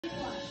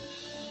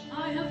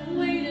I have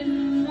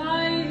waited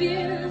 5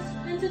 years,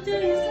 and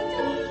today is the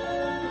day.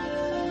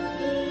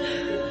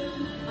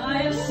 I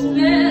have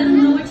spared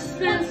no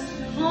expense,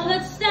 all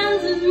that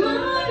stands in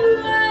my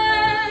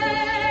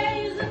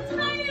way is a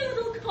tiny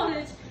little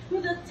cottage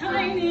with a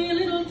tiny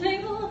little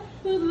table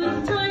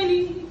with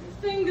tiny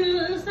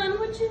finger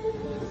sandwiches.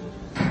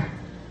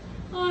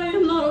 I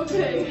am not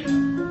okay.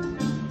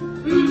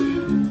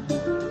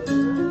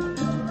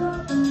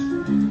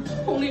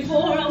 Only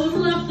 4 hours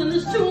left and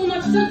there's too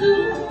much to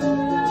do.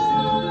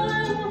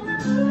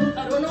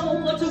 I don't know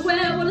what to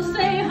wear, what to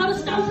say, how to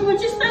stop her when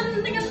she's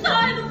standing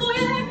inside the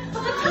foyer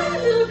of a tiny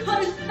little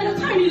cottage and a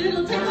tiny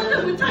little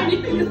table with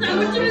tiny finger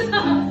sandwiches.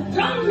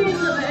 Drown me in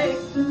the bay.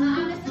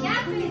 Mr.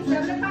 Gatsby, it's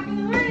 7 o'clock in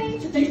the morning.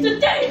 Today's the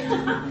day.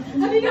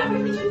 Have you got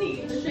everything you need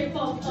in the shape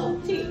of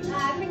tea?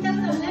 I picked up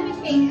some lemon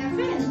cake at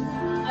Friends.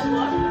 And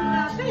what?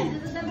 Friends,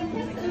 this is lemon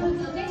cake.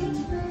 Okay?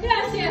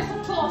 Yes,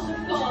 of course,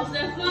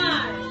 they're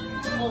fine.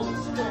 Old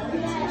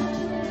stories.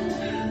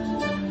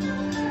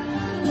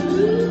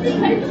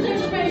 Paper's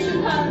information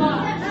pad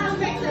bar.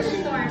 Breakfast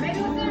store. Maybe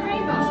with the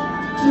rainbow.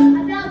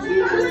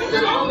 This is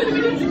an omen. We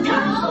need to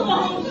cancel the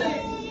whole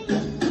thing.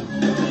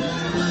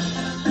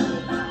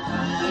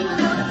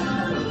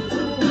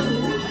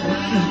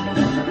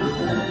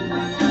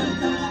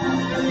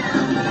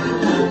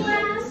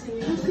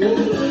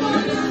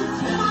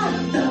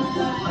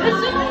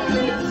 It's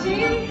only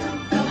tea.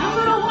 I'm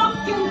gonna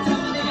walk into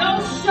the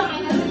ocean.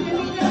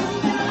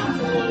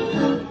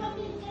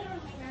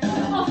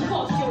 Of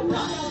course you're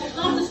right.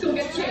 I'll just go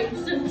get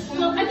changed.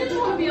 Well, I didn't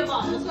want to be a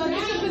bottle, so I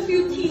picked up a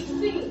few tea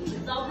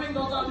things. I'll bring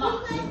those on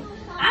box.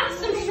 And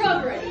some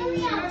shrubbery.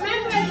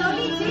 Remember, it's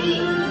only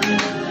tea.